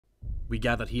We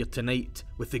gather here tonight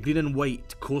with the green and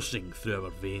white coursing through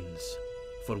our veins,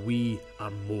 for we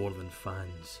are more than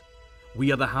fans.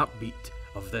 We are the heartbeat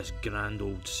of this grand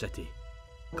old city,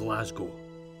 Glasgow,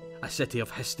 a city of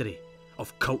history,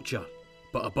 of culture,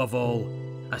 but above all,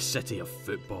 a city of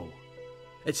football.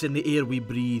 It's in the air we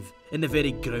breathe, in the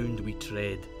very ground we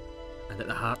tread, and at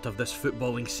the heart of this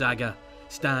footballing saga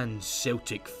stands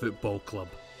Celtic Football Club,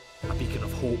 a beacon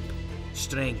of hope,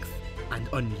 strength and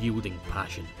unyielding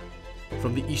passion.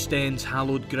 From the East End's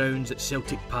hallowed grounds at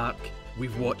Celtic Park,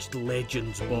 we've watched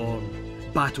legends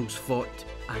born, battles fought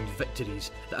and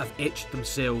victories that have etched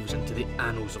themselves into the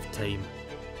annals of time.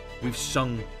 We've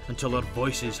sung until our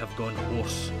voices have gone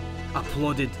hoarse,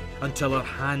 applauded until our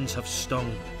hands have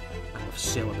stung, and we've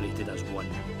celebrated as one.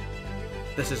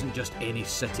 This isn't just any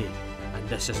city, and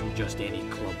this isn't just any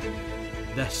club.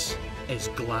 This is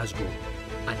Glasgow,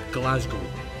 and Glasgow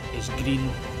is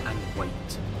green and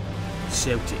white.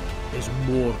 Celtic is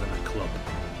more than a club.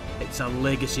 It's a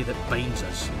legacy that binds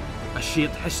us, a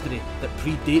shared history that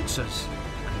predates us,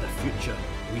 and the future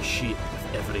we shape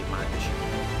with every match.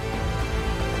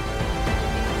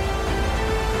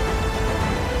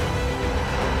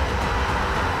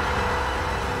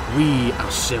 We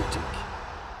are Celtic.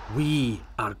 We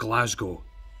are Glasgow,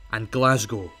 and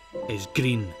Glasgow is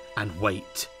green and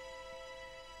white.